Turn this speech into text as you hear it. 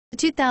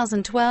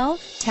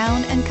2012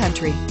 Town &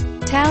 Country.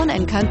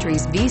 Town &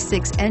 Country's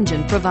V6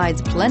 engine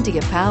provides plenty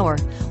of power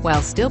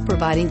while still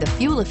providing the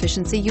fuel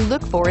efficiency you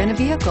look for in a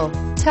vehicle.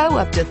 Tow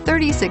up to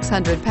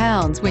 3,600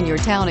 pounds when your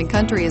Town &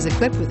 Country is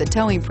equipped with a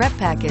towing prep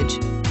package.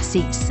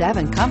 Seat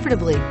 7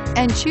 comfortably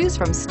and choose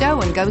from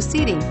stow and go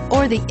seating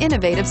or the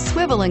innovative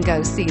swivel and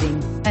go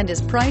seating, and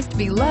is priced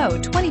below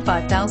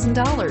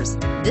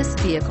 $25,000. This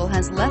vehicle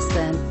has less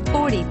than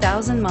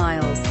 40,000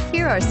 miles.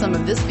 Here are some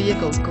of this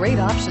vehicle's great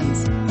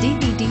options: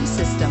 DVD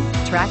system,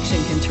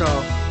 traction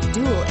control,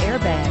 dual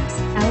airbags,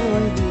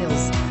 alloy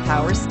wheels,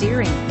 power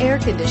steering, air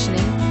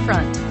conditioning,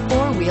 front,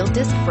 four-wheel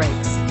disc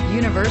brakes,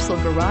 universal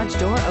garage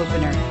door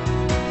opener,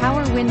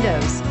 power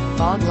windows,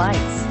 fog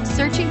lights.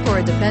 Searching for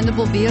a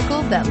dependable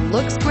vehicle that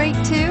looks great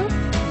too?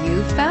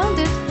 You found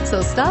it,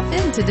 so stop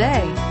in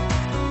today.